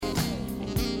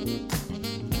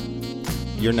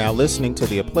You're now listening to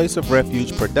the A Place of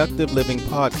Refuge Productive Living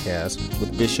podcast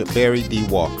with Bishop Barry D.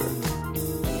 Walker.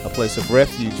 A Place of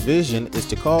Refuge vision is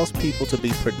to cause people to be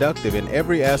productive in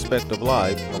every aspect of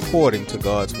life according to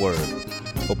God's Word.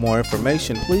 For more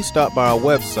information, please stop by our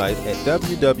website at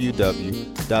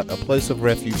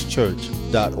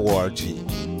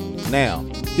www.aplaceofrefugechurch.org. Now,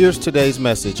 here's today's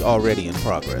message already in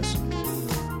progress.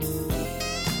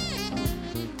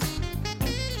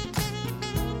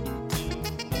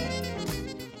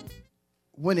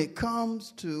 When it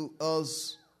comes to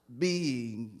us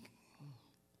being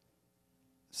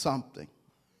something,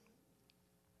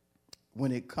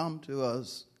 when it comes to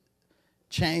us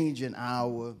changing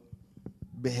our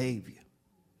behavior,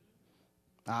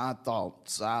 our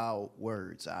thoughts, our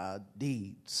words, our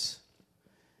deeds,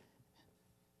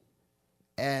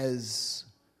 as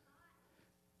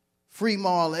free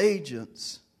moral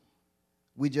agents,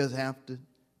 we just have to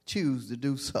choose to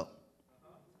do so.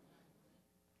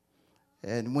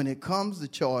 And when it comes to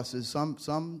choices,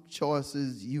 some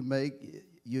choices you make,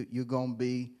 you're going to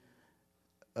be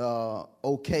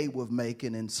okay with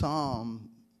making, and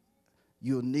some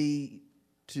you'll need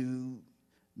to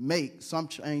make. Some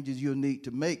changes you'll need to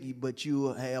make, but you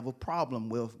will have a problem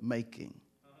with making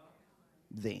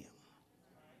them.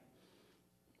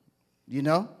 You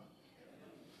know?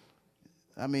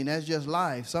 I mean, that's just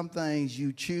life. Some things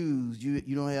you choose,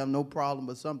 you don't have no problem,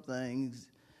 but some things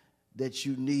that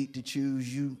you need to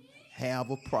choose, you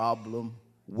have a problem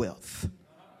with.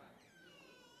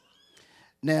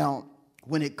 Now,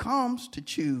 when it comes to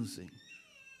choosing,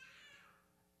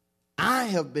 I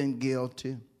have been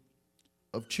guilty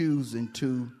of choosing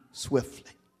too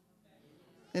swiftly.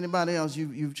 Anybody else,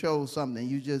 you've chose something,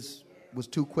 you just was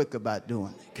too quick about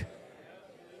doing it.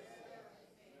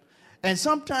 And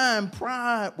sometimes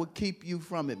pride will keep you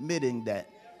from admitting that.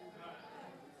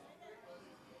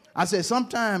 I said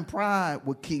sometimes pride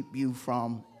will keep you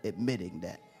from admitting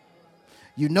that.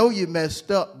 You know you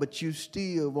messed up, but you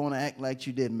still want to act like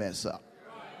you didn't mess up.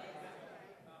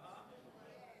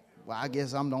 Well, I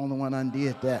guess I'm the only one who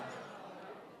did that.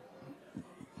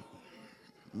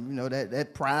 You know,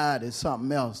 that pride is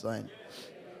something else, ain't it?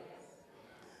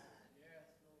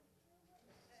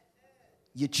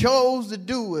 You chose to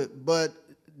do it, but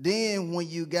then when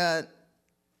you got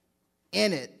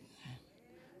in it,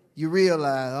 you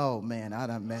realize, oh man, I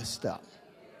done messed up.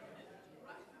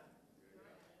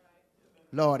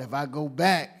 Lord, if I go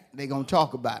back, they're going to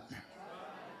talk about me.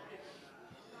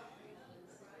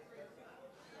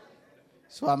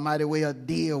 So I might as well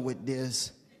deal with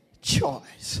this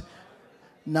choice.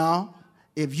 Now,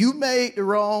 if you made the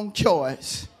wrong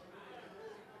choice,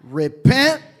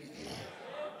 repent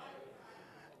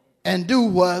and do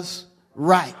what's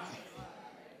right.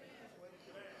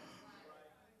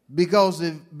 Because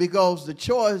the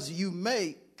choice you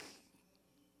make,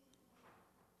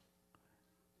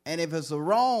 and if it's a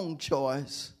wrong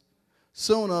choice,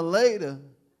 sooner or later,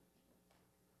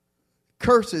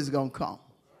 curse is going to come.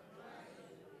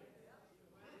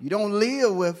 You don't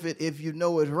live with it if you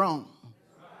know it's wrong.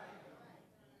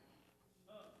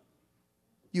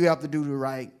 You have to do the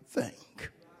right thing.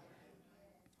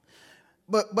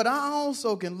 But I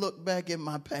also can look back in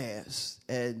my past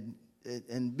and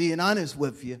being honest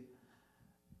with you,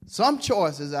 some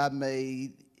choices I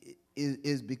made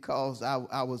is because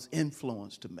I was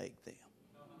influenced to make them.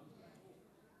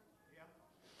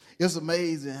 It's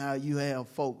amazing how you have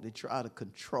folk that try to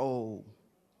control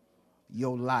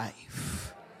your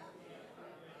life.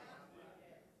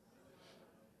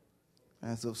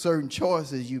 And so certain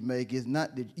choices you make is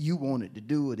not that you wanted to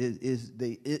do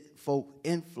it, folk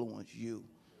influence you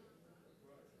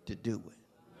to do it.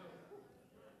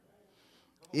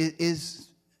 It is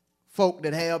folk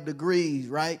that have degrees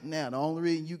right now. The only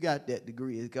reason you got that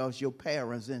degree is because your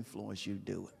parents influenced you to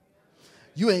do it.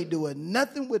 You ain't doing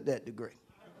nothing with that degree.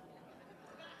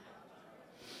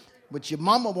 But your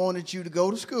mama wanted you to go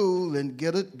to school and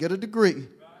get a degree.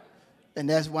 And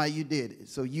that's why you did it.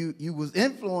 So you was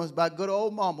influenced by good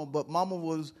old mama, but mama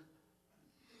was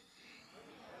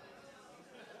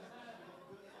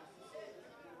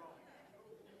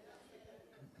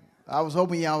I was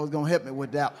hoping y'all was going to help me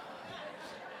with that.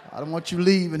 I don't want you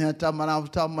leaving here talking about I was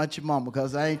talking about your mama,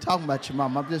 because I ain't talking about your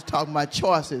mama. I'm just talking about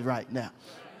choices right now.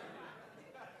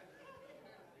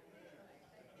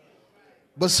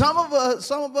 But some of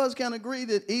us can agree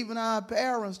that even our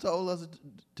parents told us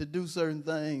to do certain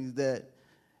things that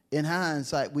in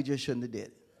hindsight we just shouldn't have did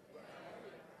it.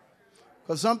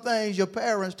 Because some things your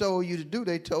parents told you to do,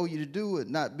 they told you to do it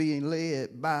not being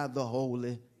led by the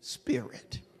Holy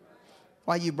Spirit.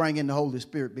 Why you bring in the Holy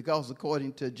Spirit? Because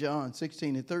according to John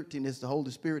 16:13, it's the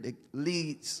Holy Spirit that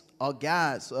leads or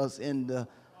guides us into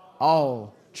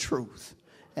all truth.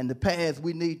 And the path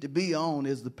we need to be on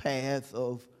is the path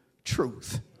of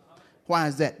truth. Why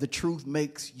is that? The truth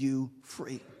makes you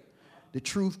free. The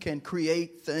truth can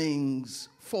create things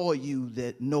for you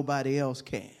that nobody else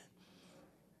can.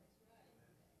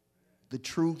 The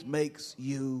truth makes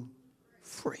you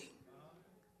free.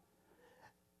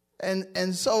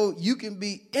 And so you can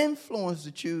be influenced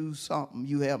to choose something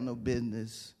you have no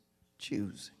business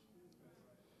choosing.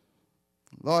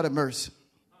 Lord have mercy.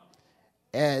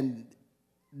 And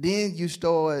then you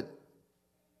start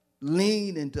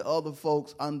leaning to other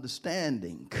folks'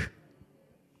 understanding.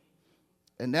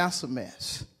 And that's a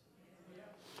mess.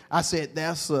 I said,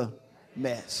 that's a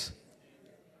mess.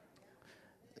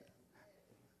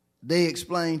 They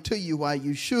explained to you why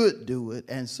you should do it,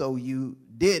 and so you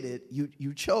did it.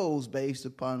 You chose based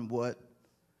upon what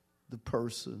the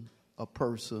person or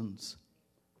persons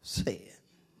said.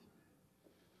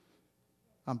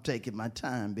 I'm taking my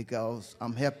time because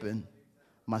I'm helping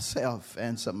myself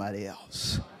and somebody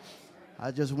else. I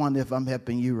just wonder if I'm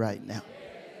helping you right now.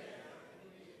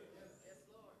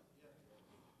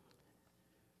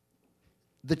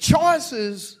 The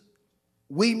choices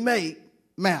we make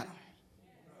matter.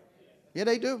 Yeah,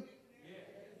 they do.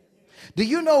 Do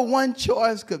you know one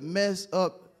choice could mess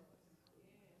up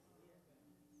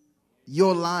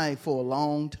your life for a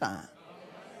long time?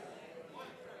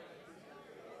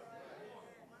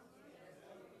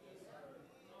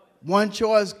 One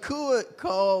choice could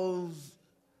cause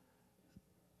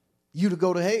you to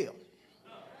go to hell.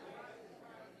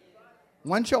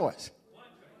 One choice.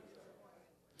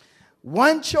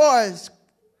 One choice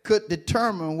could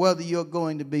determine whether you're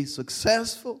going to be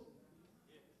successful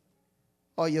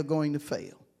or you're going to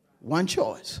fail. One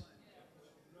choice.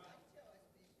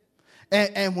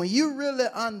 And when you really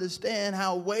understand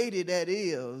how weighty that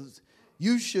is,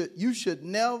 you should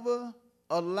never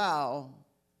allow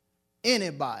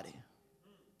anybody,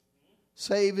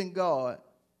 saving God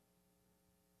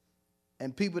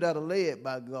and people that are led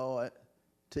by God,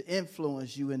 to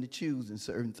influence you into choosing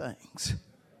certain things.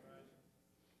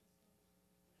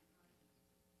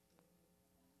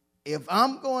 If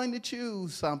I'm going to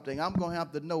choose something, I'm going to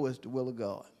have to know it's the will of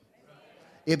God.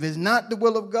 If it's not the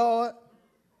will of God,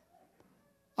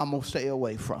 I'm going to stay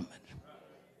away from it.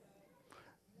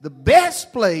 The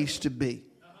best place to be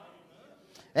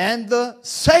and the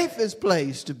safest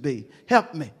place to be,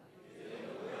 help me.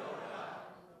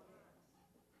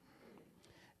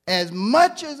 As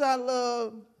much as I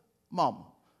love Mama.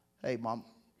 Hey, Mama.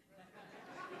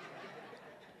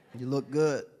 You look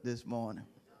good this morning.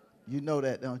 You know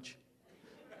that, don't you?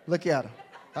 Look at her.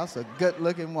 That's a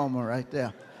good-looking woman right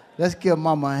there. Let's give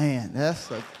Mama a hand. That's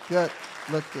a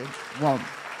good-looking woman.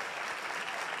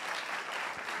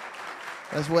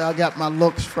 That's where I got my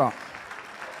looks from.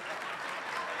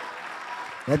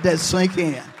 Let that sink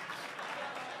in.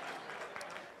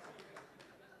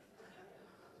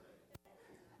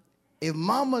 If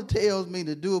Mama tells me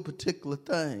to do a particular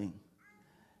thing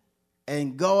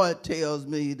and God tells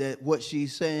me that what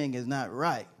she's saying is not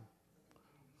right,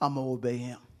 I'm going to obey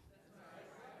him.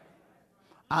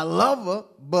 I love her,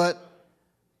 but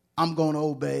I'm going to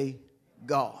obey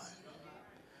God.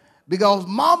 Because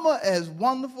Mama, as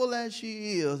wonderful as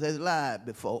she is, has lied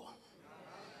before.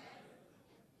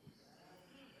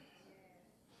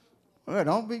 Well,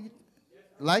 don't be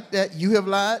like that. You have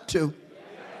lied too.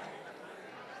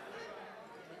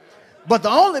 But the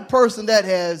only person that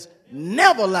has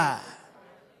never lied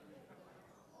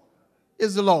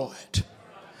is the Lord.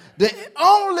 The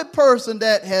only person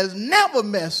that has never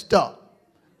messed up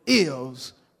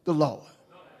is the Lord.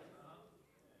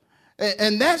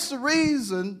 And that's the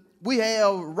reason we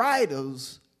have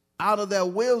writers out of their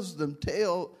wisdom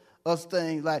tell us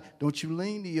things like, don't you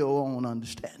lean to your own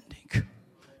understanding.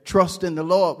 Trust in the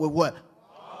Lord with what?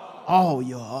 All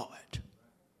your heart.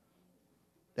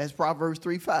 That's Proverbs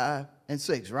 3, 5, and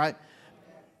 6, right?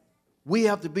 We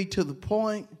have to be to the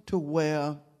point to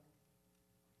where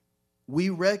we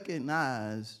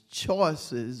recognize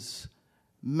choices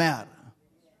matter.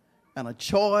 And a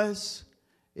choice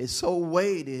is so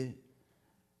weighty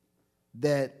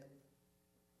that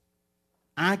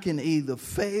I can either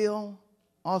fail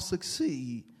or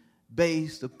succeed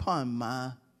based upon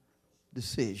my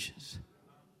decisions.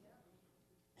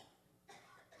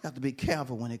 I have to be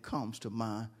careful when it comes to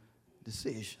my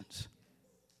decisions.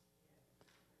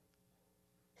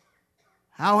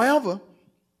 However,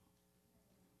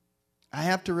 I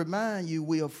have to remind you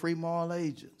we are free moral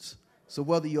agents. So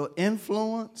whether you're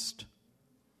influenced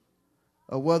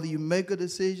or whether you make a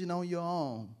decision on your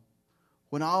own,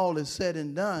 when all is said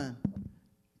and done,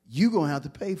 you're going to have to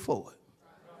pay for it.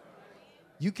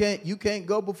 You can't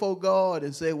go before God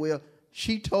and say, well,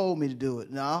 she told me to do it.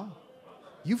 No,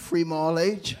 you free moral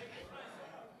agent.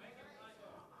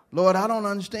 Lord, I don't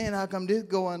understand how come this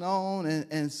going on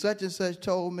and such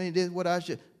told me this what I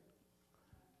should.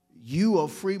 You are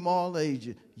free moral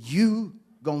agent. You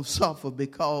going to suffer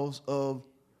because of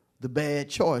the bad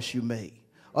choice you made.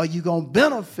 Or you going to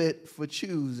benefit for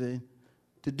choosing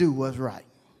to do what's right.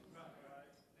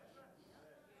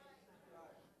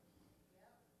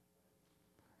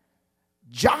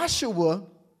 Joshua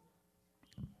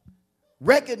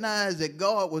recognized that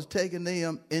God was taking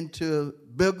them into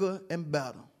bigger and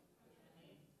better.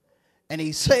 And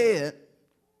he said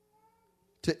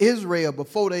to Israel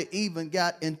before they even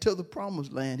got into the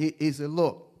promised land, he said,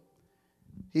 look,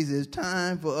 he said, it's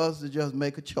time for us to just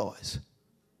make a choice.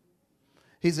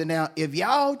 He said, now, if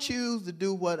y'all choose to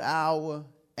do what our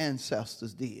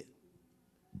ancestors did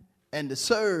and to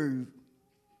serve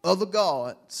other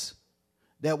gods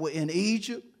that were in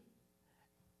Egypt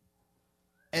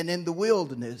and in the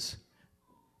wilderness,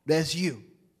 that's you.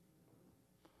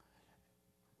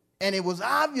 And it was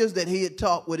obvious that he had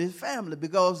talked with his family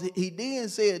because he then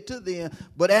said to them,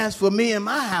 but as for me and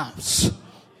my house,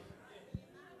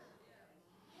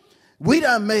 we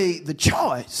done made the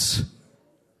choice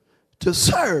to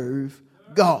serve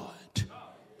God.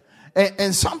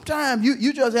 And sometimes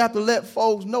you just have to let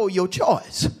folks know your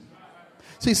choice.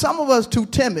 See, some of us too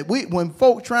timid. When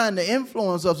folk trying to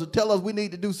influence us or tell us we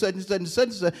need to do such and such and such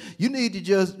and such, you need to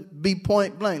just be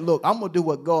point blank. Look, I'm going to do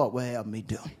what God will have me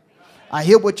do. I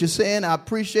hear what you're saying. I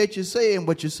appreciate you saying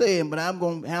what you're saying, but I'm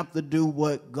going to have to do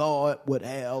what God would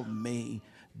have me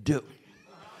do.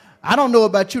 I don't know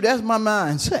about you. That's my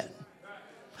mindset.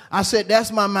 I said,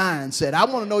 that's my mindset. I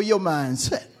want to know your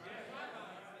mindset.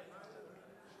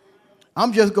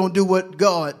 I'm just going to do what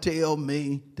God tell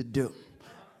me to do.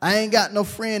 I ain't got no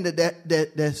friend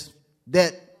that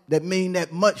mean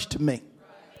that much to me,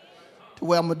 to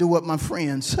where I'm going to do what my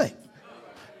friends say.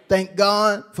 Thank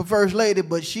God for First Lady,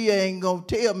 but she ain't going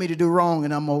to tell me to do wrong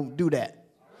and I'm going to do that.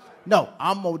 No,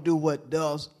 I'm going to do what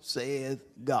does saith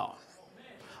God.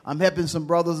 I'm helping some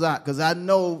brothers out because I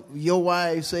know your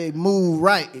wife say move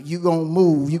right. You going to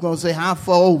move. You going to say how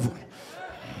far over.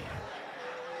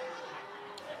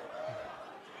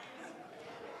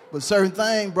 But certain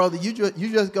things, brother, you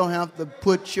just going to have to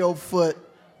put your foot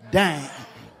down.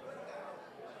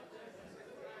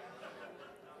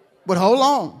 But hold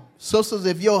on. Sisters,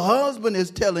 if your husband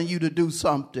is telling you to do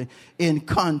something in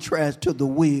contrast to the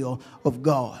will of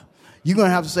God, you're going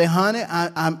to have to say, honey,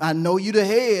 I know you the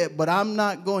head, but I'm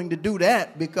not going to do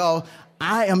that because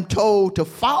I am told to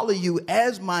follow you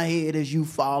as my head as you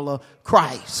follow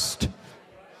Christ.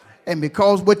 And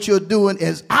because what you're doing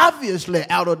is obviously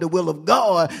out of the will of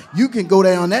God, you can go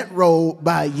down that road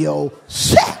by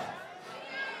yourself.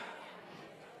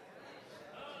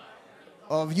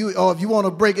 Or if you want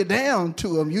to break it down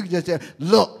to them, you can just say,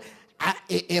 look,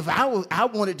 if I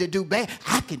wanted to do bad,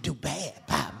 I can do bad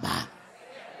by my.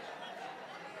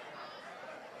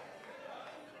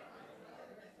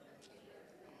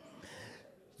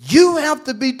 You have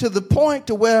to be to the point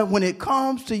to where when it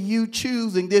comes to you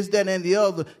choosing this, that, and the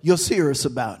other, you're serious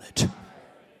about it.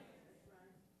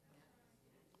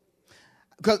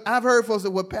 Because I've heard folks say,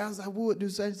 well, Pastor, I would do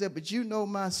such and such, but you know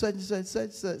my such and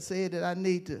such said that I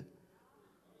need to.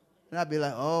 And I'd be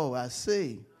like, oh, I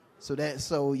see.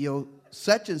 So your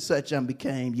such and such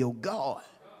became your God.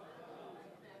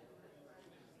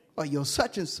 Or your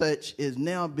such and such is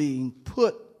now being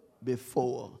put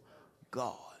before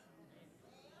God.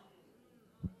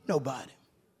 Nobody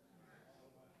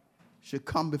should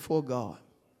come before God.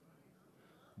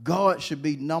 God should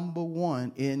be number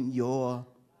one in your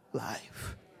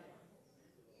life.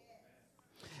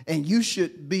 And you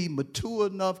should be mature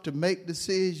enough to make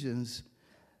decisions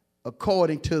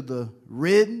according to the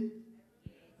written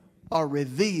or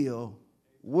revealed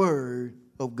word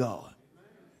of God.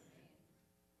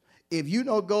 If you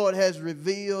know God has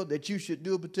revealed that you should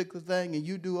do a particular thing and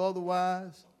you do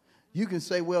otherwise, you can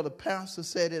say, well, the pastor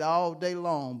said it all day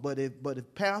long. But if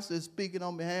pastor is speaking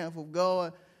on behalf of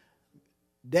God,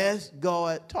 that's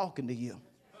God talking to you.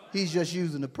 He's just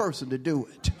using the person to do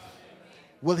it.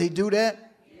 Will he do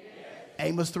that? Yes.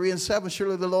 Amos 3:7,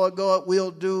 surely the Lord God will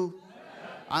do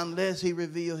unless he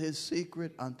reveal his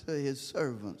secret unto his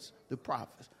servants, the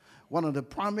prophets. One of the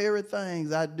primary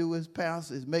things I do as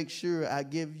pastor is make sure I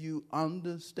give you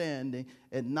understanding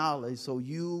and knowledge so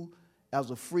you,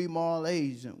 as a free moral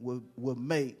agent, will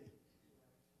make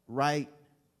right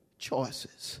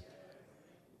choices.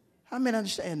 How many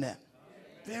understand that?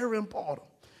 Very important.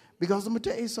 Because I'm going to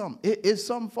tell you something. It's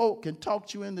some folk can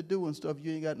talk you into doing stuff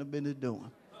you ain't got no business doing.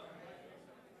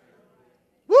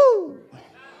 Woo!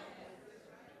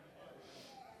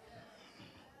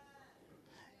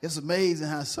 It's amazing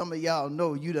how some of y'all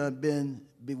know you done been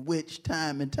bewitched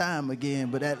time and time again,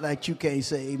 but act like you can't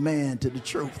say amen to the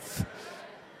truth.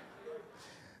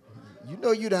 You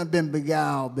know you done been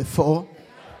beguiled before.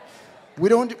 We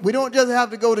don't just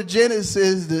have to go to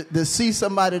Genesis to see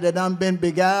somebody that done been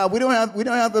beguiled. We don't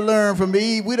have to learn from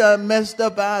Eve. We done messed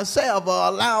up ourselves or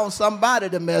allowed somebody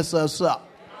to mess us up.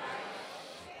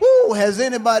 Woo, has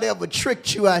anybody ever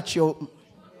tricked you out your...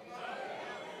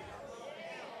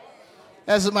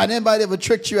 Has anybody ever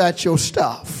tricked you out your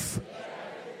stuff?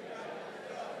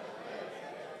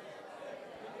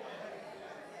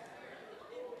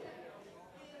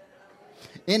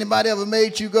 Anybody ever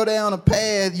made you go down a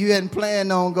path you hadn't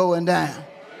planned on going down?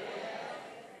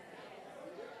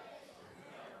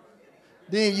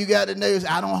 Then you got to know,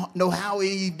 I don't know how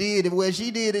Eve did it. Well,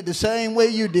 she did it the same way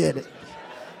you did it.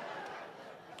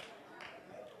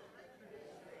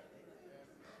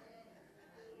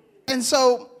 And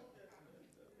so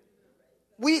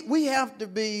we have to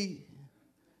be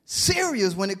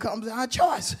serious when it comes to our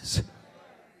choices.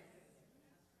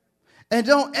 And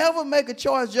don't ever make a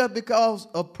choice just because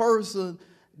a person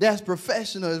that's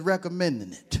professional is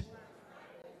recommending it.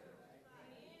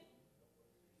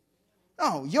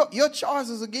 No, your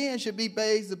choices, again, should be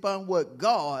based upon what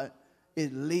God is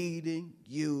leading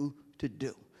you to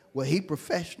do. Well, he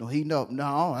professional. He know.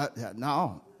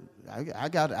 No. I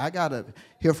got to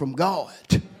hear from God.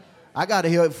 I got to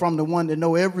hear it from the one that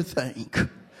know everything.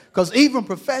 Because even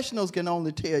professionals can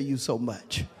only tell you so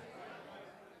much.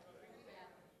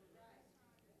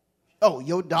 Oh,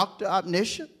 your doctor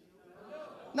omniscient?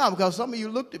 No, because some of you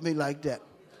looked at me like that.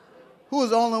 Who is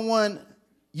the only one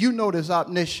you know that's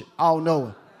omniscient,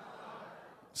 all-knowing?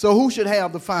 So who should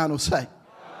have the final say?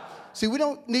 See, we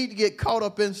don't need to get caught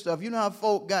up in stuff. You know how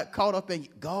folk got caught up in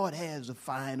God has the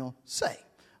final say.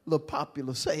 A little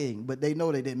popular saying, but they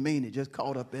know they didn't mean it, just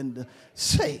caught up in the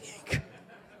saying.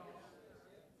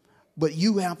 But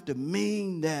you have to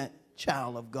mean that,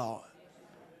 child of God,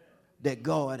 that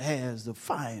God has the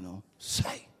final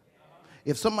say.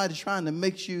 If somebody's trying to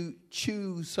make you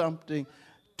choose something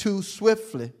too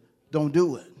swiftly, don't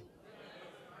do it.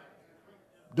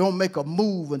 Don't make a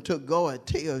move until God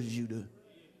tells you to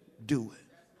do it.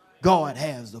 God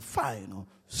has the final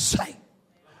say.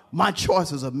 My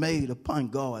choices are made upon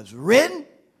God's written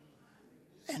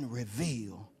and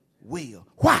revealed will.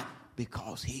 Why?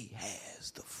 Because he has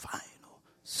the final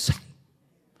say.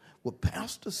 Well,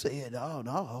 pastor said, oh,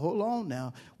 no, hold on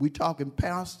now. We talking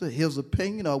pastor, his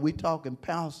opinion, or we talking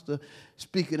pastor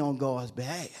speaking on God's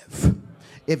behalf?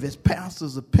 If it's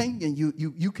pastor's opinion,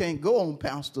 you can't go on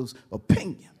pastor's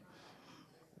opinion.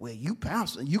 Well, you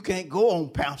pastor, you can't go on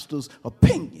pastor's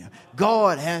opinion.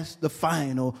 God has the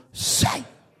final say.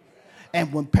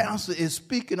 And when pastor is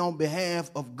speaking on behalf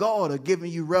of God or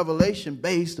giving you revelation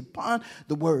based upon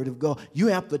the word of God, you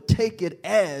have to take it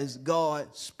as God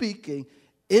speaking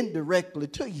indirectly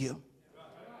to you.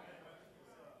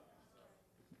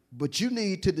 But you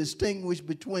need to distinguish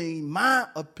between my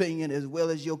opinion as well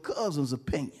as your cousin's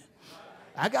opinion.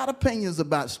 I got opinions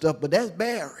about stuff, but that's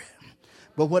buried.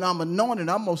 But when I'm anointed,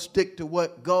 I'm going to stick to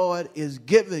what God is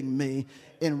giving me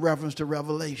in reference to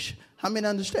revelation. How many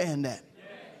understand that?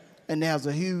 And there's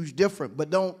a huge difference. But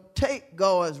don't take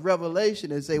God's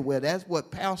revelation and say, well, that's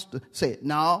what pastor said.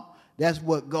 No, that's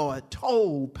what God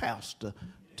told pastor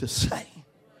to say.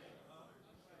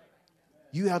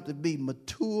 You have to be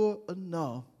mature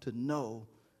enough to know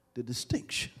the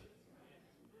distinction.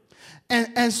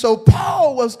 And so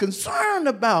Paul was concerned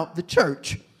about the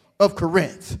church of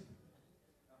Corinth.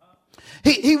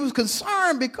 He was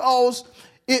concerned because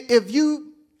if you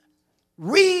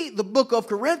read the book of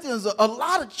Corinthians, a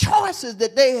lot of choices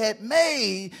that they had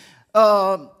made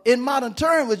in modern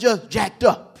terms was just jacked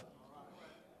up.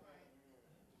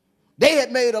 They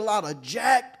had made a lot of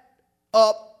jacked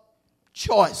up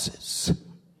choices.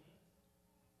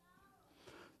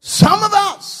 Some of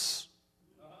us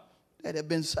that have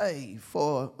been saved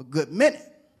for a good minute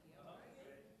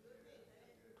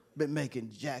been making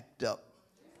jacked up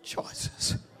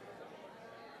choices.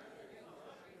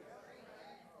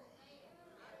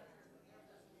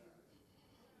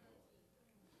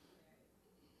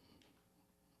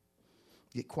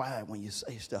 Get quiet when you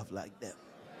say stuff like that.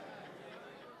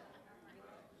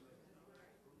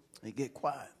 They get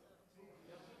quiet.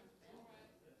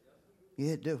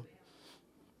 Yeah, it do.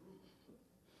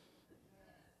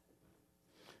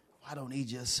 Why don't he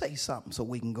just say something so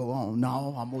we can go on?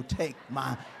 No, I'm going to take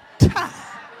my time.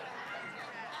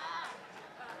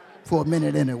 for a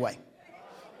minute anyway.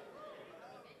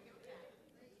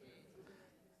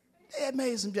 They had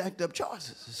made some jacked up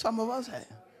choices. Some of us have.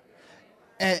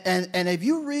 And if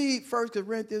you read 1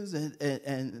 Corinthians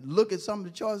and look at some of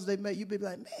the choices they made, you'd be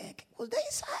like, man, was they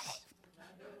saved?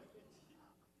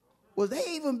 Was they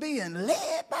even being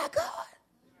led by God?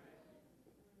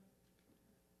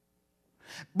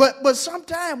 But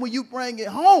sometimes when you bring it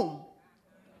home,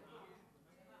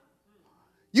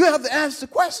 you have to ask the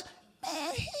question,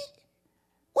 man,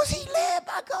 was he led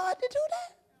by God to do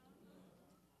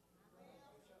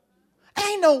that?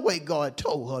 Ain't no way God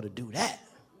told her to do that.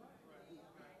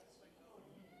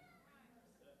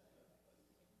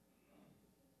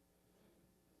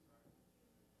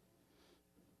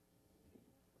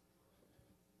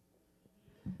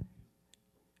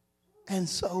 And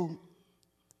so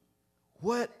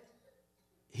what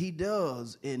he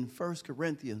does in 1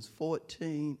 Corinthians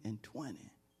 14 and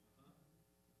 20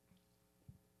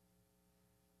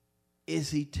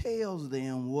 is he tells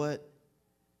them what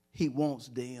he wants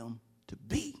them to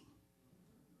be.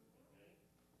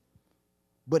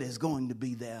 But it's going to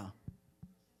be their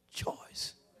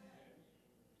choice.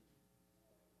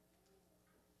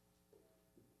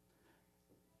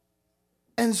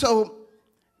 And so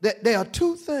there are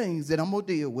two things that I'm going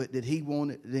to deal with that he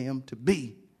wanted them to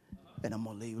be, and I'm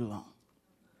going to leave it alone.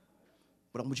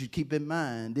 But I want you to keep in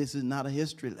mind, this is not a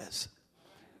history lesson.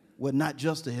 Well, not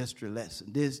just a history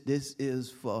lesson. This is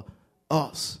for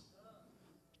us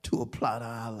to apply to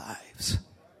our lives.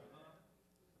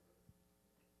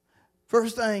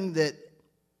 First thing that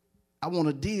I want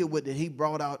to deal with that he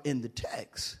brought out in the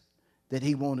text that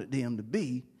he wanted them to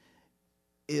be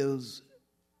is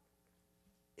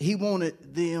he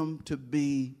wanted them to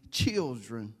be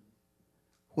children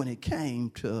when it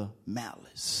came to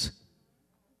malice.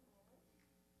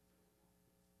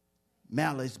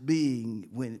 Malice being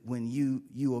when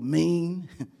you are mean,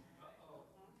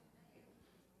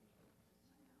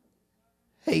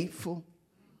 hateful.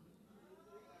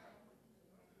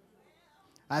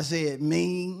 I said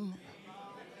mean,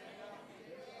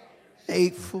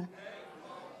 hateful,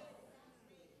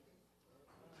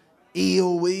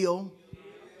 ill will,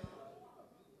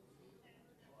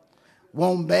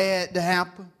 want bad to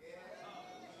happen.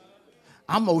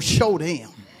 I'm going to show them.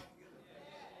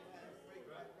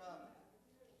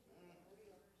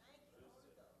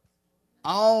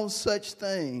 All such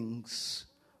things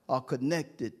are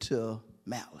connected to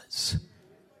malice.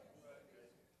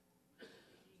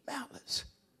 Malice.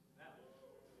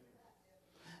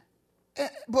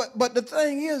 But the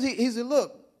thing is, he said,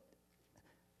 look,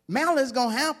 malice is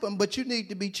going to happen, but you need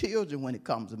to be children when it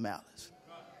comes to malice.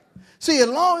 See, as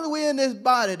long as we're in this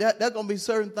body, there's going to be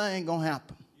certain things going to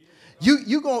happen.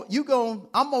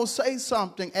 I'm going to say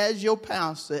something as your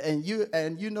pastor, and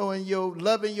you know, in your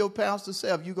loving your pastor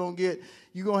self, you're going to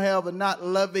have a not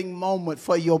loving moment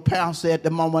for your pastor at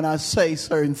the moment I say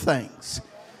certain things.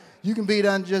 You can be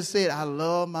done just said, I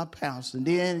love my pastor. And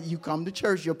then you come to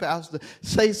church, your pastor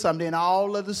say something, and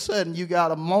all of a sudden you got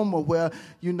a moment where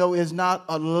you know it's not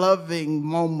a loving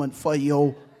moment for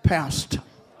your pastor.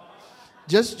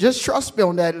 Just trust me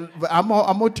on that. I'm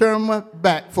gonna turn my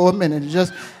back for a minute.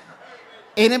 Just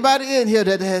anybody in here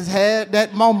that has had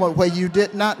that moment where you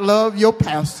did not love your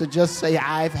pastor, just say,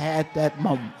 I've had that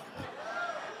moment.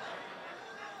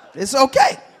 It's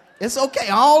okay. It's okay.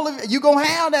 All of you're gonna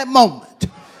have that moment.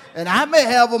 And I may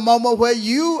have a moment where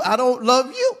I don't love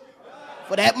you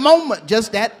for that moment,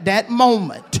 just that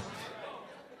moment.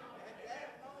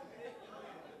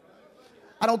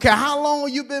 I don't care how long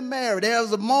you've been married.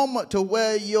 There's a moment to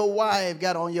where your wife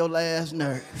got on your last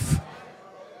nerve.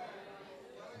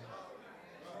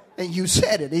 And you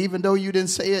said it, even though you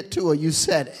didn't say it to her, you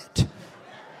said it.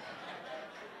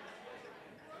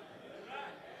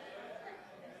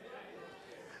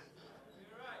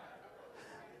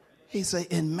 He said,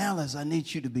 in malice, I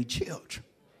need you to be children.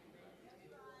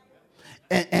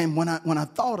 And when I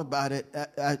thought about it,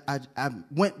 I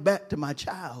went back to my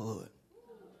childhood.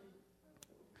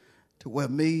 To where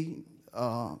me,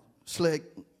 Slick,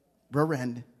 Bro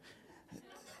Randy,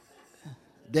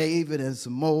 David, and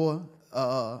some more,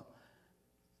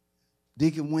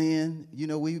 Deacon Wynn, you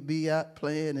know, we'd be out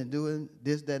playing and doing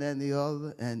this, that, and the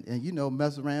other, and you know,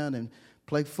 mess around and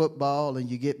play football,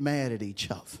 and you get mad at each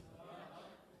other.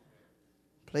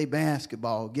 Play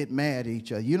basketball, get mad at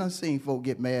each other. You done seen folk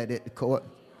get mad at the court,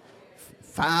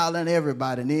 fouling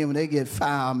everybody, and then when they get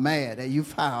fouled mad, you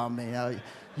foul me.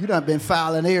 You done been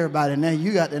fouling everybody, and now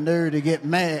you got the nerve to get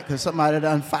mad because somebody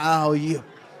done foul you.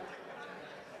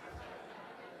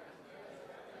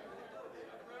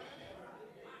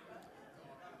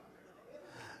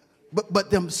 But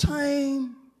them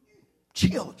same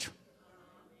children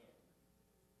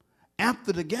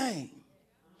after the game,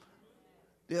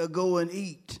 they'll go and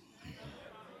eat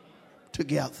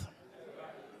together.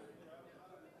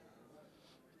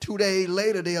 2 days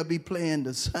later, they'll be playing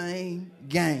the same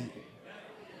game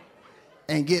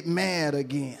and get mad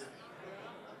again.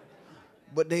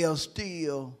 But they'll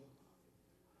still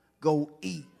go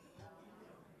eat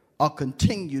or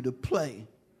continue to play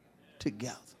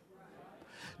together.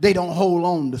 They don't hold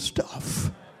on to stuff.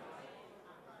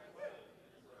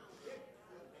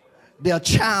 They're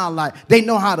childlike. They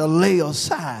know how to lay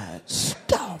aside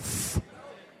stuff.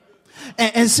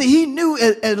 And see, he knew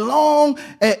as long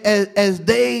as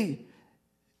they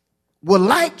were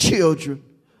like children,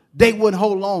 they wouldn't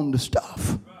hold on to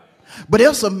stuff. But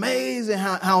it's amazing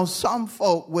how some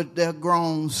folk with their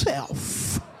grown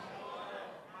self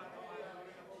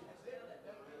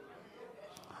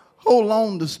hold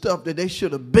on to stuff that they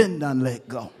should have been done let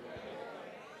go.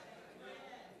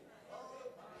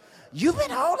 You've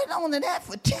been holding on to that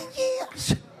for 10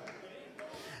 years.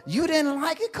 You didn't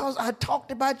like it because I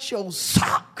talked about your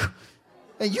sock.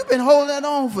 And you've been holding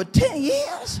on for 10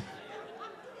 years.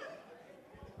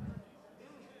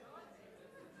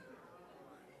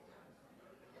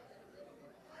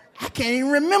 I can't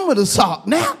even remember the sock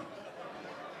now.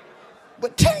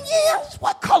 But 10 years?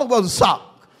 What color was the sock?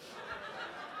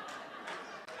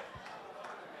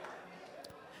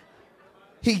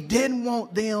 He didn't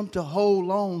want them to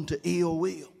hold on to ill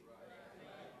will.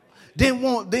 Didn't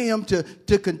want them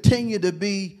to continue to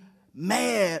be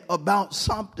mad about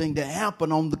something that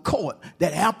happened on the court,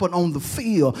 that happened on the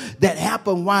field, that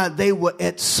happened while they were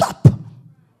at supper.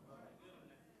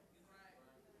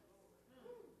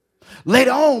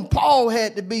 Later on, Paul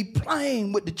had to be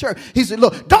plain with the church. He said,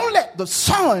 look, don't let the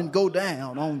sun go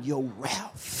down on your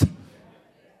wrath.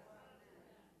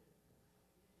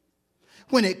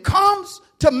 When it comes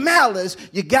to malice,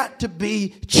 you got to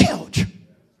be children.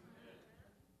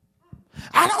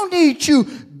 I don't need you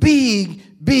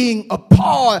being a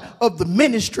part of the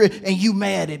ministry and you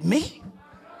mad at me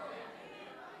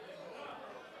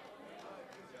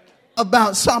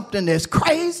about something that's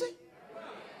crazy.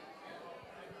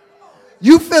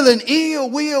 You feeling ill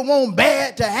will, want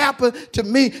bad to happen to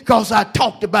me because I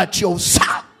talked about your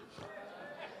sock.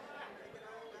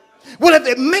 Well, if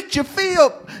it makes you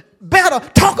feel better,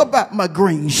 talk about my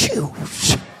green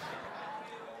shoes.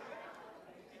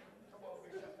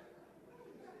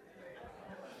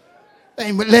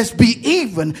 But let's be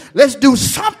even. Let's do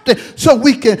something so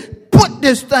we can put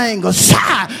this thing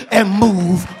aside and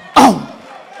move on.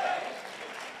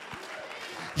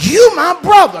 You my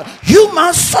brother, you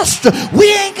my sister.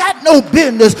 We ain't got no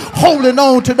business holding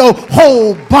on to no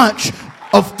whole bunch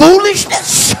of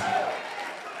foolishness.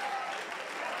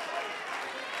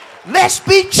 Let's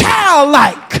be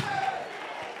childlike.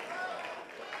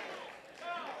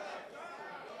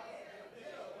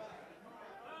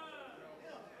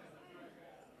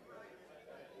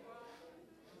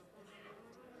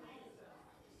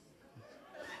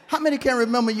 How many can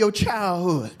remember your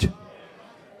childhood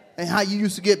and how you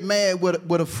used to get mad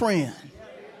with a friend?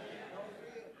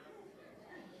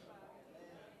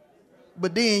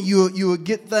 But then you would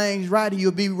get things right and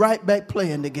you'll be right back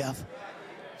playing together.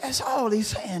 That's all he's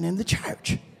saying in the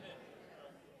church.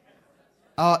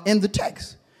 In the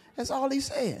text. That's all he's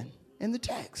saying in the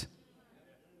text.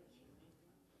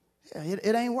 Yeah,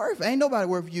 it ain't worth it. Ain't nobody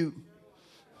worth you.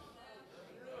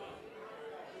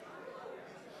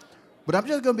 But I'm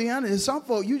just gonna be honest. Some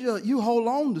folk, you hold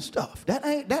on to stuff. That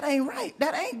ain't right.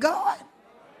 That ain't God.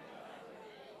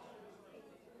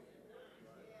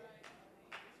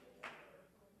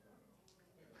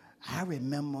 I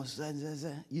remember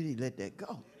you need to let that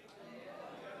go.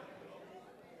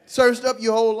 Certain stuff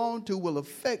you hold on to will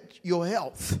affect your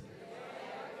health.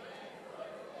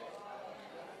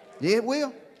 Yeah, it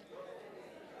will.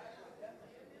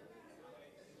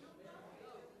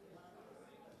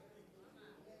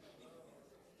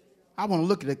 I want to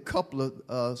look at a couple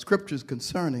of scriptures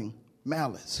concerning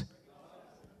malice.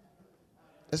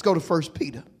 Let's go to 1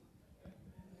 Peter.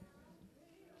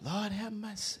 Lord have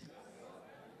mercy.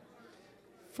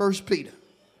 1 Peter.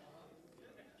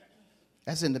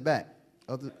 That's in the back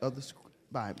of the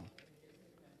Bible.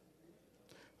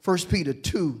 1 Peter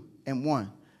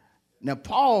 2:1. Now,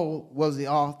 Paul was the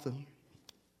author,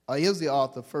 or is the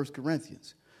author of 1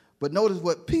 Corinthians. But notice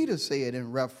what Peter said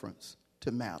in reference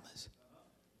to malice.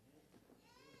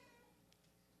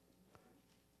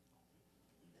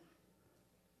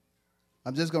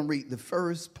 I'm just going to read the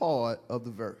first part of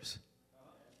the verse.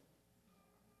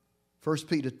 1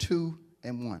 Peter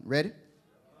 2:1. Ready?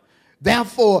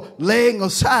 Therefore, laying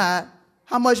aside,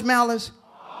 how much malice?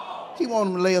 He wanted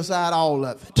them to lay aside all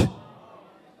of it.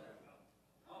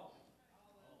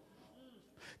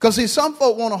 Because see, some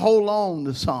folk want to hold on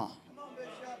to some.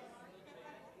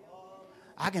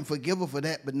 I can forgive her for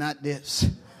that, but not this.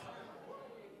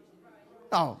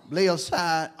 Oh, lay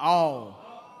aside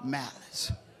all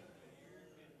malice.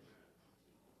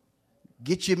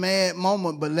 Get your mad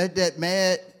moment, but let that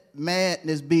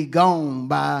madness be gone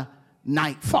by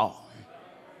nightfall.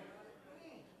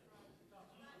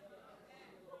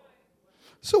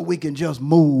 So we can just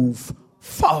move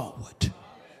forward.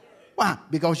 Why?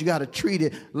 Because you got to treat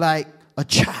it like a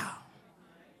child.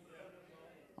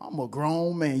 I'm a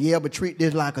grown man. Yeah, but treat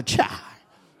this like a child.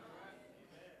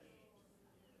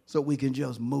 So we can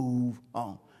just move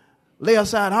on. Lay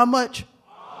aside how much?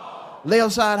 Lay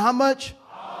aside how much?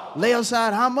 Lay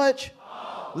aside how much?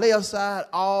 Lay aside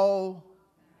all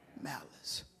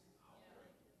malice.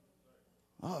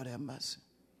 Oh, that must.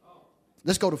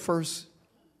 Let's go to 1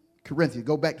 Corinthians.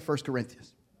 Go back to 1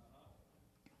 Corinthians.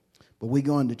 But we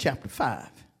go into chapter 5.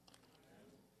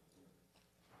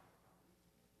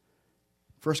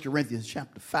 1 Corinthians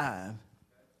chapter 5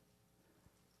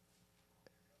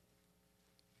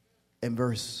 and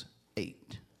verse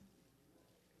 8.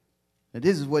 Now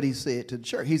this is what he said to the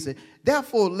church. He said,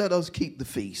 therefore let us keep the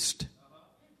feast.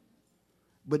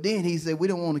 But then he said, we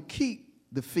don't want to keep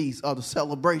the feast or the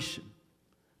celebration.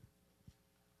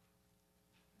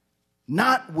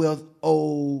 Not with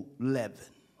old leaven.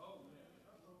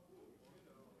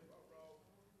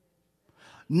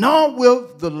 Nor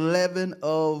with the leaven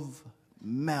of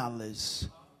malice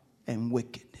and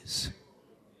wickedness.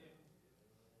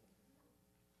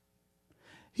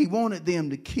 He wanted them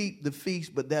to keep the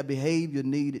feast, but their behavior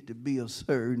needed to be a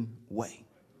certain way.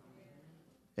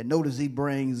 And notice he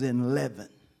brings in leaven.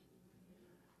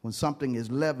 When something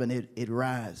is leavened, it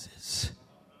rises.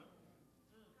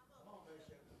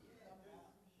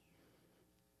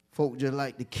 Folk just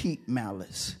like to keep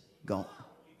malice going.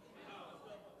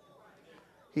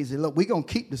 He said, look, we're going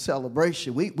to keep the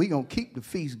celebration. We're going to keep the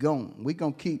feast going. We're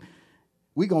going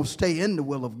to stay in the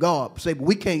will of God. Say, but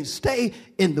we can't stay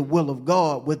in the will of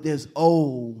God with this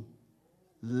old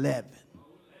leaven.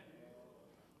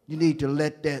 You need to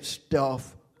let that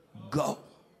stuff go.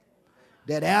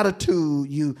 That attitude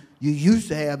you used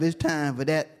to have, it's time for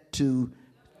that to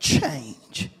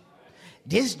change.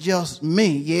 This just me,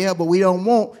 yeah, but we don't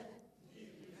want.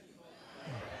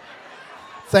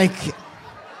 Thank you.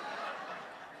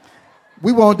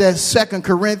 We want that 2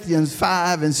 Corinthians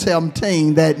 5 and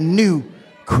 17, that new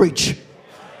creature.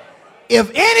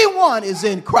 If anyone is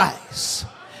in Christ,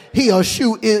 he or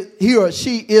she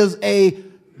is a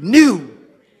new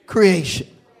creation.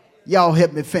 Y'all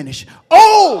help me finish.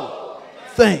 Old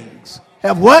things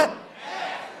have what?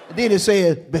 And then it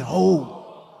says, behold.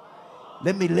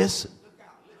 Let me listen.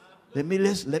 Let me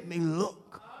listen. Let me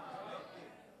look.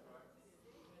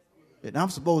 And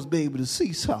I'm supposed to be able to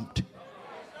see something.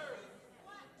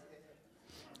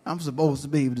 I'm supposed to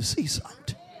be able to see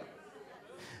something.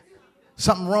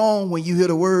 Something wrong when you hear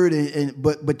the word,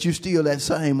 but you're still that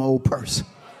same old person.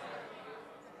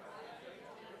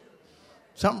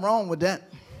 Something wrong with that.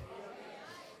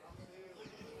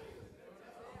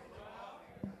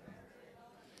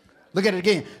 Look at it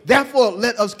again. Therefore,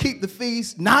 let us keep the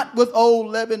feast, not with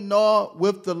old leaven, nor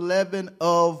with the leaven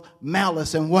of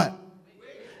malice and what?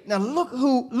 Now look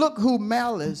who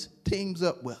malice teams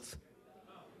up with.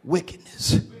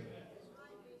 Wickedness.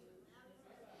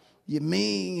 You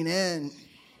mean and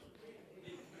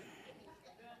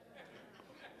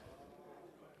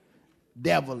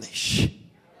devilish.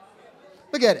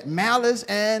 Look at it. Malice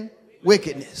and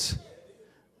wickedness.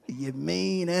 You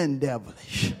mean and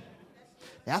devilish.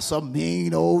 That's a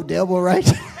mean old devil right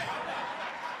there.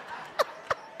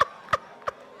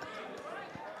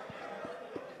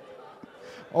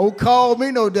 Oh, call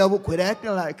me no devil. Quit acting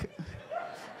like it.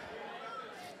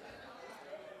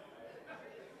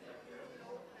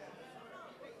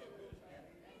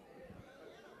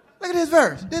 Look at this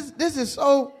verse. This is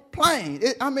so plain.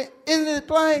 Isn't it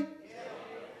plain?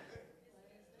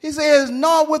 He says,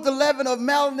 nor with the leaven of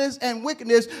malice and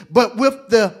wickedness, but with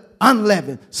the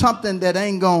unleavened, something that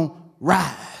ain't gonna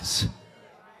rise.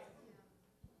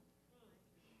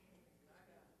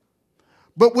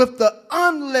 But with the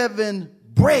unleavened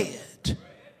bread.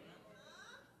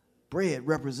 Bread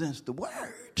represents the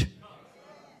word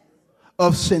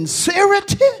of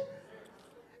sincerity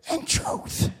and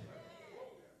truth.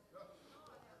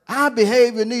 Our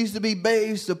behavior needs to be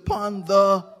based upon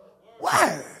the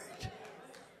word.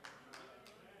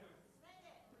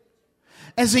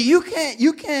 And see,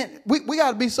 we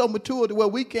got to be so mature to where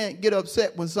we can't get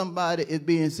upset when somebody is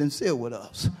being sincere with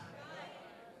us.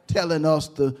 telling us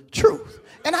the truth.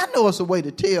 And I know it's a way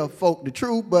to tell folk the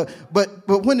truth, but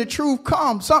when the truth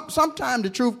comes, sometimes the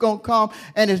truth gonna come,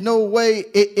 and there's no way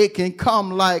it can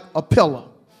come like a pillar.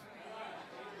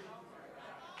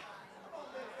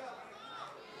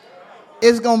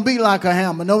 It's gonna be like a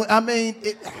hammer. No, I mean,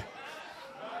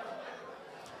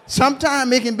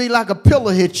 sometimes it can be like a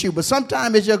pillar hit you, but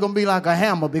sometimes it's just gonna be like a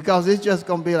hammer, because it's just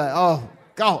gonna be like, oh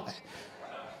God.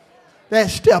 That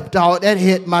stepped out, that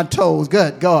hit my toes.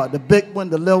 Good God. The big one,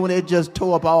 the little one, it just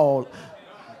tore up all.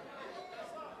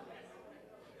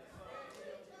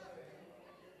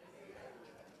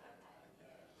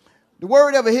 The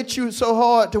word ever hit you so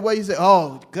hard to where you say,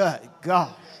 oh, good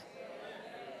God.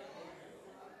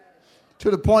 To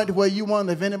the point where you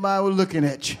wonder if anybody was looking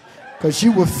at you. Because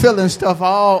you were feeling stuff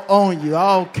all on you,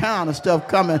 all kind of stuff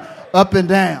coming up and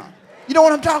down. You know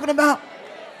what I'm talking about?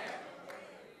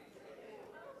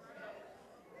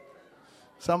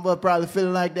 Some of us probably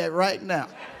feeling like that right now.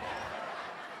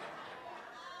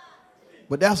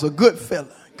 But that's a good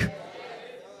feeling.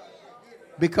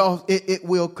 Because it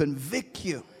will convict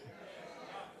you.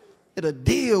 It'll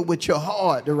deal with your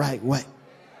heart the right way.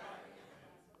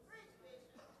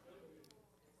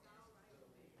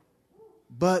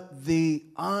 But the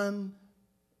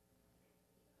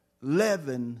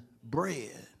unleavened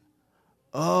bread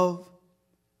of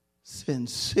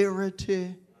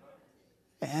sincerity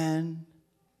and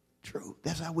truth.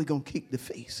 That's how we're going to keep the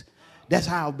feast. That's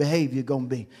how our behavior going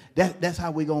to be. That's how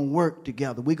we're going to work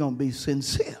together. We're going to be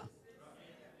sincere.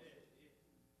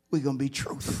 We're going to be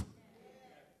truthful.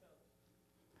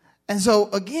 And so,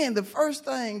 again, the first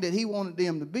thing that he wanted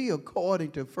them to be,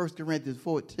 according to 1 Corinthians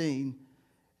 14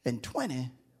 and 20,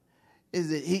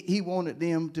 is that he wanted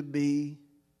them to be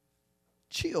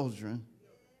children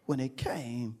when it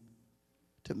came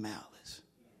to malice.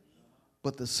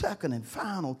 But the second and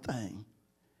final thing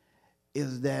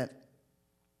is that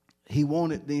he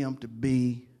wanted them to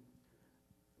be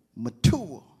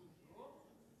mature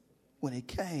when it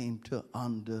came to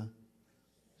understanding.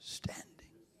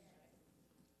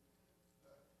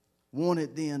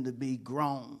 Wanted them to be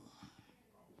grown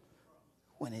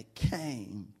when it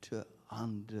came to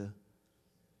understanding.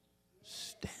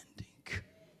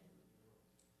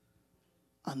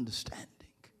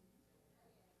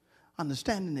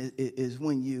 Understanding is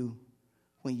when you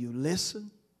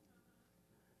listen,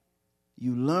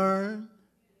 you learn,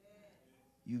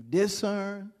 you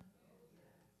discern,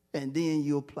 and then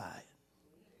you apply it.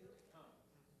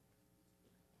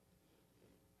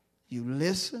 You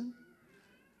listen,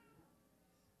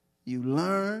 you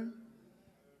learn,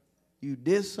 you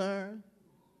discern,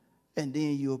 and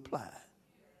then you apply it.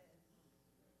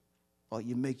 Or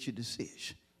you make your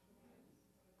decision.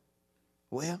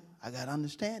 Well, I got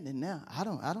understanding now. I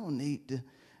don't need to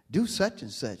do such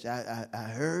and such. I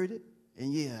heard it.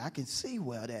 And yeah, I can see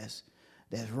where that's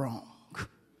wrong.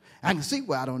 I can see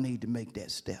where I don't need to make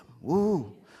that step.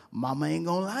 Woo, mama ain't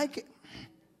gonna like it.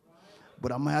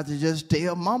 But I'm gonna have to just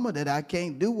tell mama that I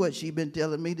can't do what she been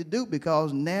telling me to do,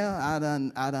 because now I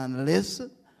done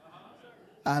listen,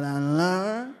 I done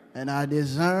learn, and I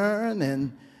discern,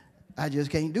 and I just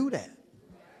can't do that.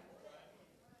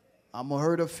 I'm gonna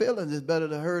hurt her feelings. It's better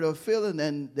to hurt her feelings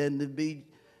than to be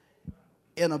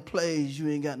in a place you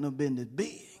ain't got no business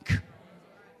being.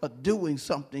 Or doing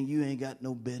something you ain't got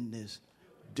no business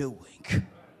doing.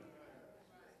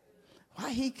 Why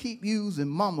he keep using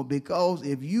mama? Because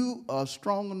if you are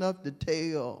strong enough to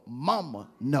tell mama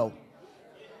no,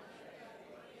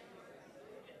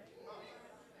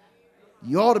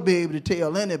 you ought to be able to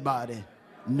tell anybody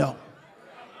no.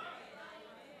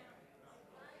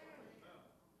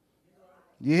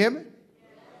 You hear me?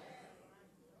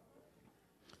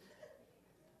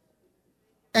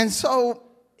 And so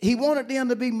he wanted them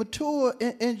to be mature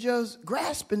and just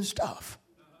grasping stuff.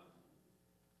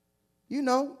 You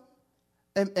know,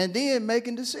 and then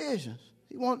making decisions.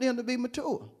 He wanted them to be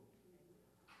mature.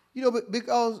 You know,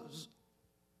 because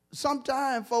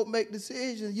sometimes folk make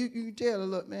decisions, you can tell,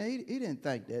 look, man, he didn't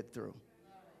think that through.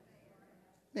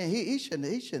 Man, he shouldn't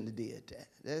have did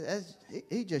that.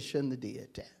 He just shouldn't have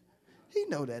did that. He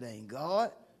know that ain't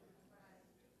God.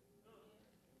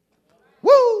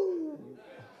 Woo!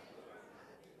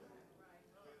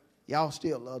 Y'all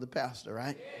still love the pastor,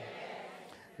 right?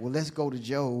 Well, let's go to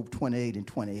Job 28 and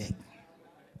 28.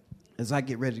 As I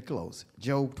get ready to close.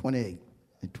 Job 28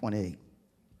 and 28.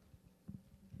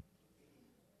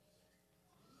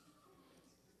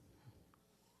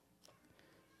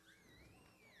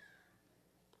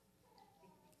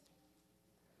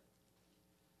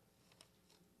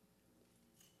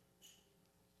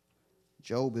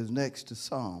 Job is next to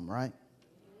Psalm, right?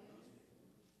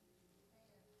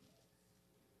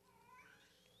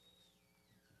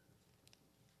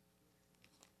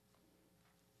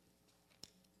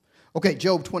 Okay,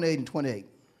 Job 28 and 28.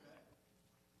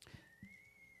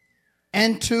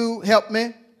 And to, help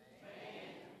me.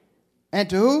 And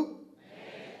to who?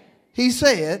 He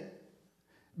said,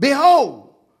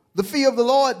 behold, the fear of the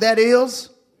Lord, that is,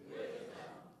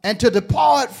 and to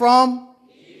depart from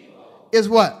is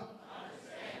what?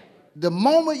 The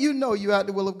moment you know you're out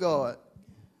the will of God,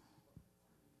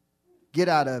 get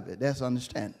out of it. That's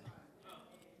understanding.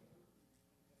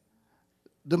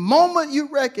 The moment you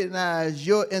recognize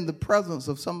you're in the presence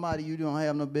of somebody you don't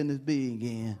have no business being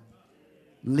in,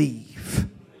 leave.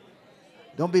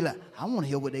 Don't be like, I want to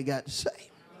hear what they got to say.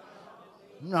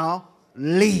 No,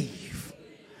 leave.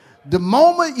 The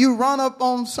moment you run up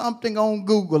on something on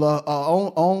Google or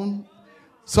on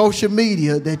social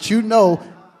media that you know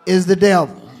is the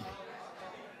devil,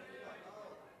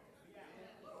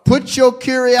 put your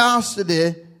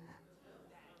curiosity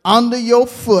under your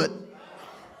foot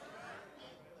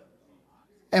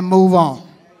and move on.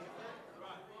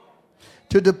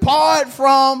 To depart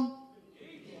from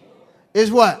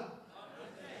is what?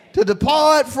 To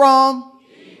depart from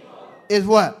is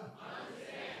what?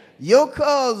 Your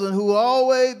cousin who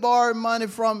always borrow money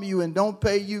from you and don't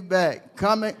pay you back,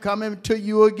 coming to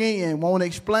you again, won't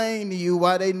explain to you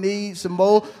why they need some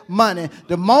more money.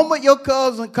 The moment your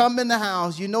cousin come in the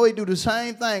house, you know he do the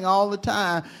same thing all the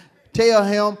time. Tell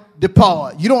him,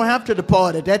 depart. You don't have to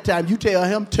depart at that time. You tell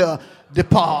him to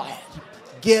depart.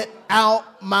 Get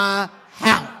out my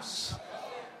house.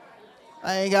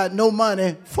 I ain't got no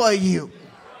money for you.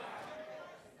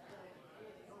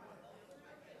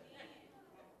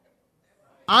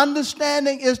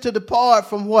 Understanding is to depart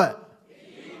from what?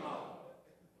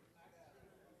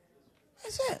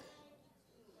 That's it.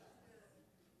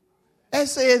 That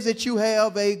says that you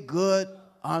have a good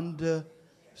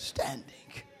understanding.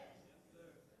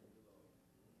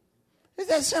 It's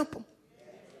that simple.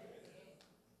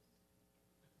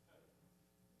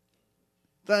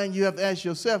 Thing you have to ask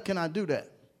yourself, can I do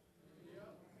that?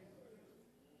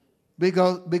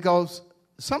 Because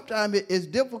sometimes it's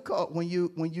difficult when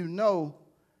you know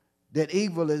that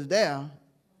evil is there.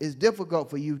 It's difficult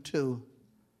for you to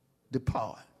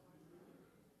depart.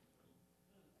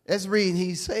 Let's read.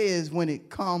 He says when it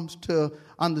comes to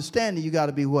understanding, you got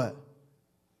to be what?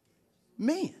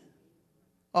 Men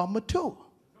or mature.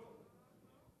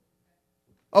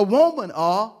 A woman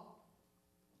or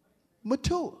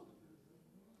mature.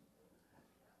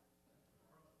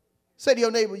 Say to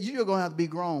your neighbor, you're going to have to be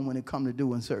grown when it comes to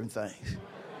doing certain things.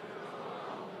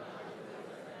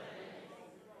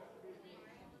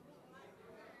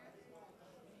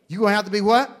 You're going to have to be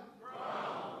what?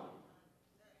 Grown.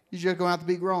 You're just going to have to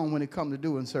be grown when it comes to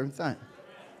doing certain things.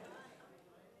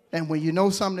 And when you know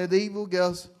something is evil,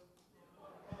 guess.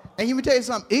 And let me tell you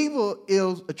something, evil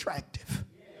is attractive.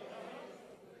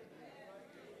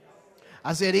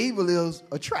 I said evil is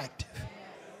attractive.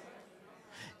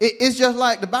 It's just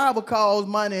like the Bible calls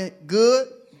money good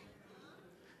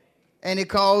and it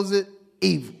calls it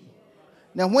evil.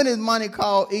 Now, when is money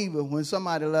called evil? When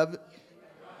somebody loves it.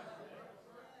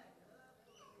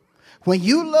 When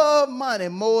you love money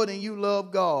more than you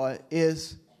love God,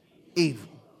 it's evil.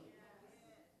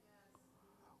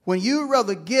 When you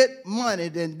rather get money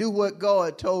than do what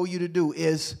God told you to do,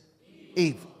 is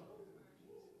evil.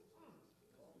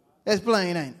 That's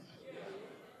plain, ain't it?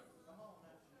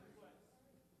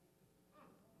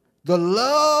 The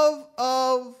love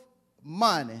of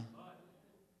money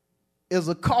is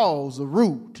a cause, a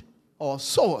root, or a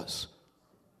source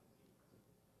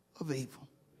of evil.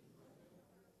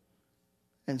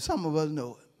 And some of us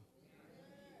know it.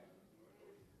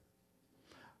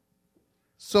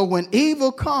 So when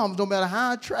evil comes, no matter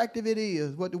how attractive it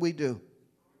is, what do?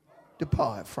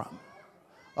 Depart from it.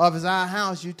 Or if it's our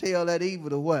house, you tell that evil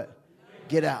to what?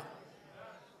 Get out.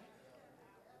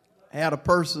 I had a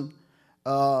person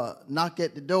knock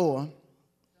at the door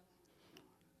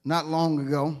not long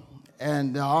ago,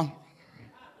 and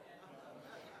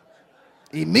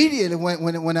immediately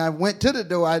when I went to the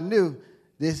door, I knew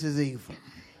this is evil.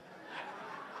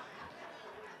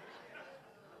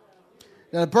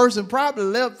 Now, the person probably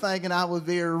left thinking I was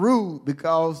very rude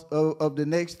because of the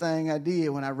next thing I did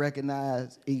when I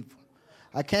recognized evil.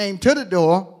 I came to the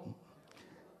door,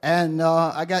 and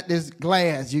I got this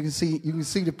glass. You can see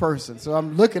the person. So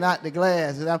I'm looking out the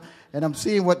glass, and I'm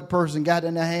seeing what the person got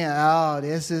in their hand. Oh,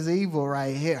 this is evil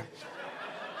right here.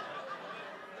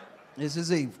 This is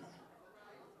evil.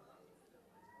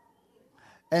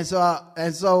 And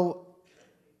so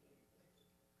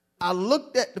I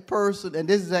looked at the person, and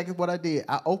this is exactly what I did.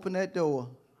 I opened that door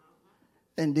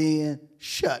and then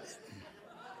shut it.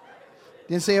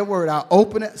 Didn't say a word. I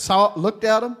opened it, looked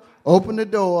at him, opened the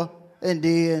door, and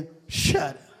then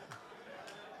shut it.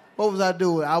 What was I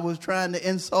doing? I was trying to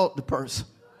insult the person.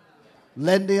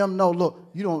 Letting them know, look,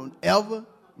 you don't ever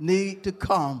need to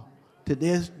come to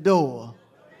this door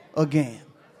again.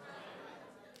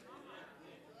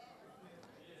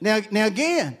 Now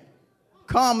again,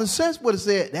 common sense would have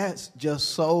said, that's just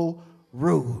so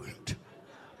rude.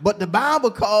 But the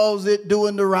Bible calls it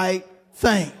doing the right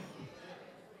thing.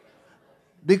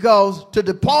 Because to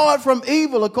depart from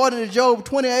evil, according to Job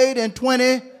 28 and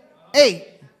 28,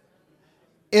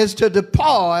 is to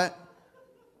depart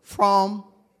from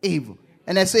evil.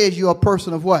 And that says you're a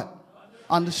person of what?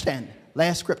 Understanding.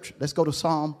 Last scripture. Let's go to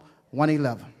Psalm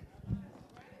 111.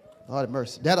 Lord have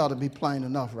mercy. That ought to be plain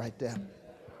enough right there.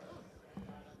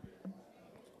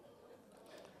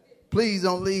 Please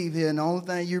don't leave here. And the only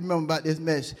thing you remember about this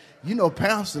message, you know,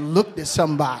 Pastor looked at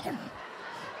somebody,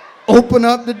 opened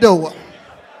up the door,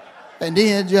 and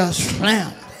then just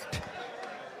slammed it.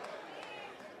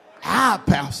 Our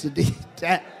pastor did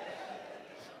that.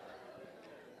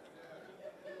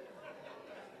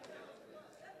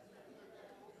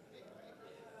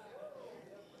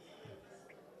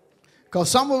 Because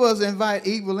some of us invite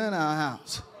evil in our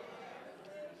house.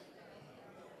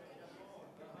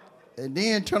 And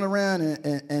then turn around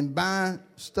and buy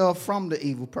stuff from the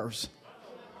evil person.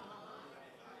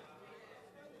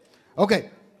 Okay,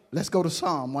 let's go to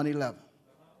Psalm 111.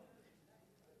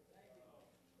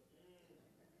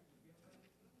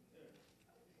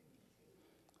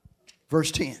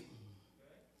 Verse 10.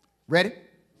 Ready?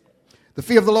 The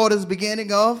fear of the Lord is the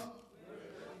beginning of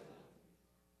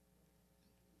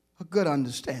a good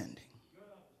understanding.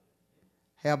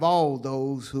 Have all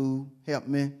those who help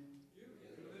me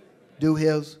do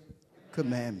his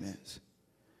commandments.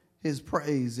 His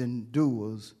praise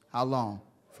endures how long?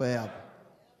 Forever.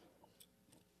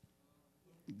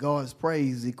 God's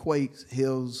praise equates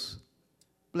his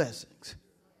blessings.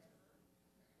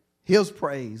 His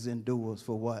praise endures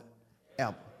for what?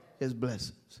 Ever. His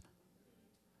blessings.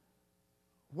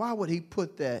 Why would he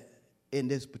put that in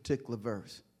this particular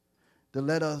verse? To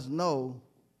let us know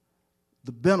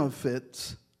the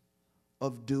benefits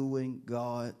of doing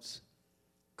God's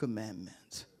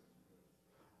commandments.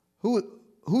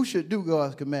 Who should do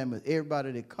God's commandments?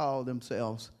 Everybody that call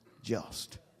themselves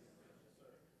just.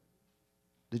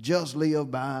 The just live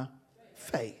by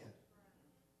faith.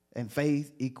 And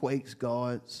faith equates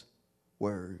God's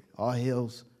word or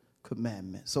his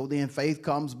commandments. So then faith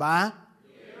comes by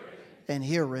and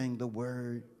hearing the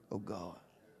word of God.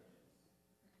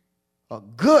 A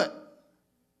good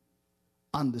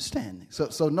understanding.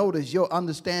 So notice your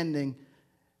understanding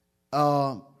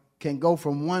can go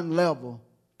from one level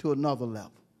to another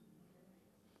level.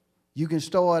 You can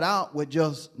start out with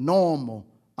just normal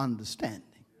understanding.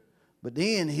 But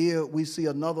then here we see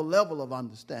another level of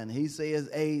understanding. He says,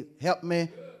 help me,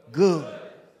 good.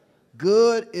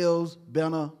 Good is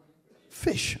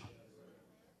beneficial.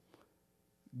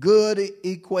 Good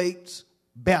equates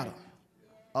better.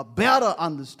 A better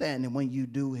understanding when you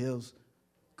do his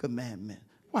commandment.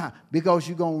 Why? Because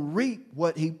you're going to reap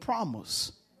what he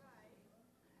promised.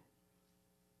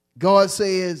 God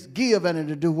says, give and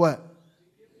to do what?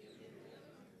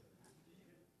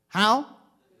 How?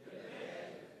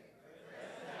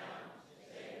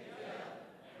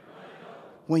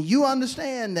 When you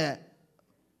understand that,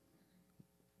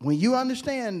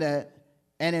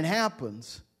 and it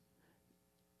happens,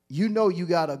 you know you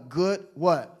got a good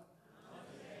what?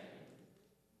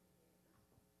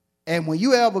 And when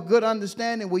you have a good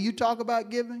understanding, will you talk about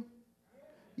giving?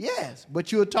 Yes,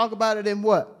 but you'll talk about it in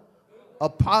what? A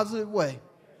positive way.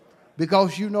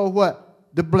 Because you know what?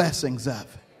 The blessings of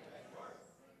it.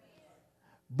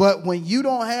 But when you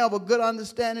don't have a good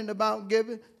understanding about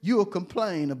giving, you'll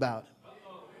complain about it.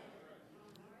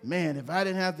 Man, if I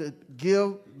didn't have to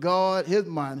give God his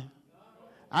money,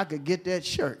 I could get that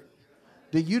shirt.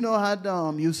 Do you know how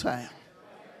dumb you sound?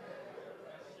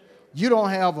 You don't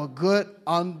have a good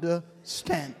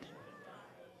understanding.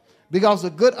 Because a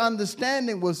good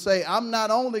understanding will say, I'm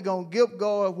not only going to give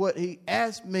God what he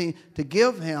asked me to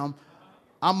give him,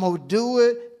 I'm going to do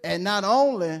it. And not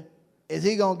only is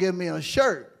he going to give me a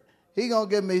shirt, he's going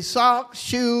to give me socks,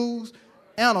 shoes,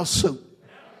 and a suit.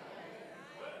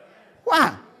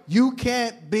 Why? You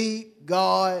can't beat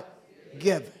God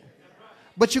given.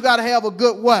 But you got to have a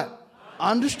good what?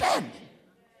 Understanding.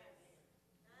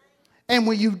 And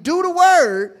when you do the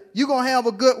word, you're going to have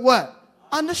a good what?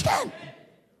 Understanding.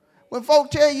 When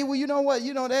folk tell you, well, you know what?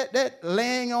 You know that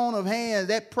laying on of hands,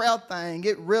 that prayer thing,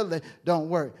 it really don't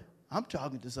work. I'm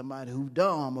talking to somebody who's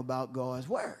dumb about God's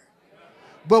word.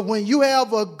 But when you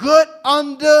have a good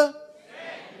understanding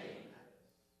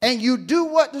and you do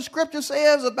what the scripture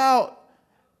says about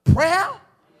prayer,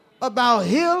 about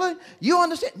healing, you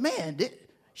understand, man,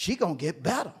 she going to get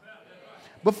better.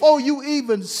 Before you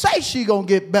even say she going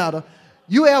to get better,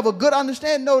 you have a good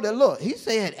understanding. Know that, look, he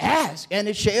said, ask and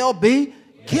it shall be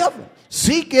given.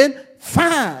 Seek and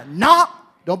find.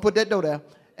 Knock. Don't put that door there.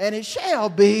 And it shall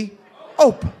be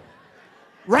open.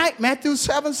 Right? Matthew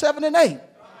 7, 7 and 8.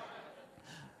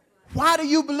 Why do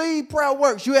you believe prayer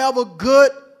works? You have a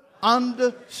good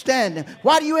understanding.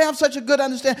 Why do you have such a good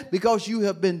understanding? Because you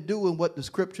have been doing what the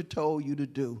scripture told you to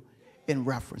do in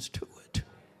reference to it.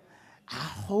 I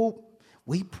hope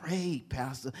we prayed,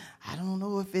 Pastor. I don't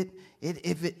know if it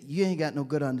you ain't got no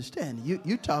good understanding.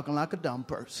 You talking like a dumb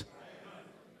person.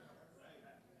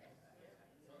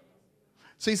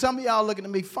 See, some of y'all looking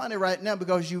at me funny right now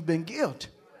because you've been guilty.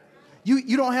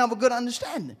 You don't have a good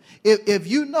understanding. If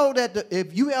you know that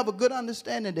if you have a good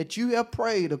understanding that you have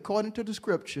prayed according to the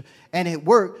scripture and it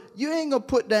worked, you ain't going to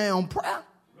put down prayer.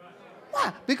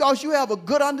 Why? Because you have a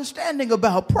good understanding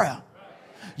about prayer.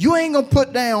 You ain't going to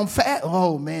put down fast.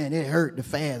 Oh, man, it hurt to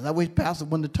fast. I wish Pastor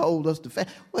wouldn't have told us to fast.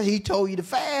 Well, he told you to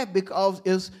fast because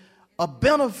it's a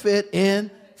benefit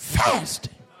in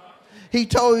fasting. He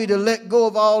told you to let go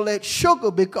of all that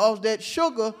sugar because that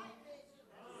sugar.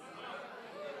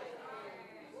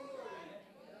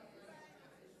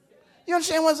 You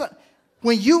understand what I'm saying?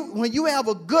 When you have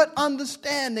a good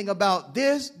understanding about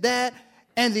this, that,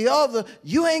 and the other,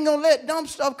 you ain't going to let dumb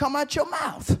stuff come out your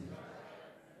mouth.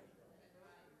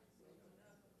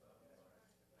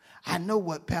 I know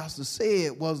what Pastor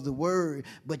said was the word,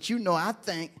 but I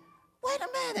think, wait a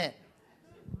minute.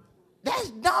 That's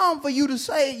dumb for you to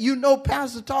say,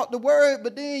 Pastor taught the word,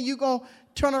 but then you're going to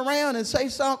turn around and say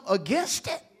something against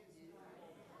it.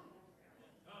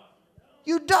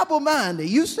 You double-minded.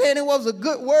 You said it was a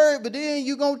good word, but then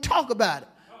you're going to talk about it.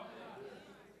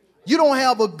 You don't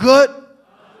have a good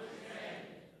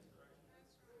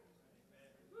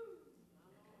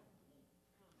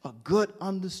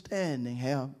understanding.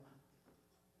 Have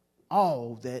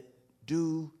all that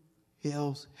do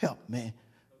his help, man.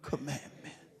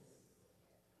 Commandment.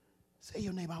 Say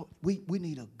your name out. We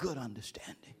need a good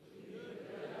understanding.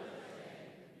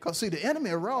 Because see, the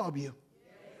enemy will rob you.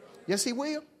 Yes, he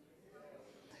will.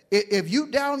 If you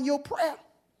down your prayer,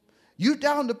 you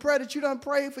down the prayer that you done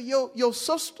prayed for your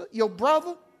sister, your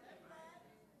brother,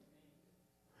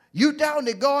 you down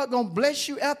that God gonna bless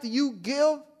you after you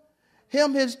give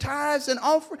him his tithes and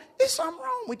offering, there's something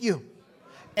wrong with you.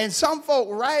 And some folk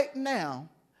right now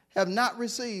have not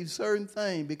received certain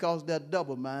things because they're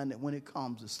double-minded when it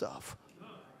comes to stuff.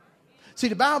 See,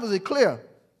 the Bible is clear.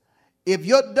 If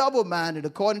you're double-minded,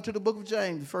 according to the book of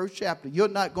James, the first chapter, you're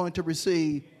not going to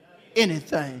receive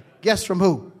anything. Guess from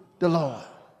who? The Lord.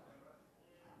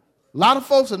 A lot of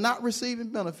folks are not receiving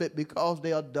benefit because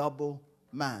they are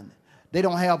double-minded. They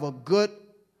don't have a good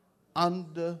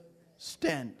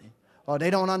understanding. Or they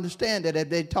don't understand that if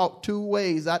they talk two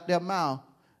ways out their mouth,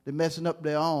 they're messing up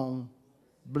their own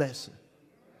blessing.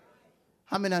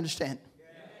 How many understand?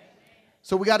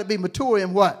 So we got to be mature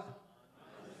in what?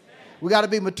 We got to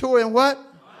be mature in what?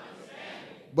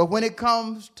 But when it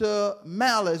comes to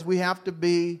malice, we have to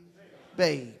be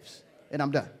babes. And I'm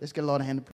done. Let's get a Lord a hand of prayer.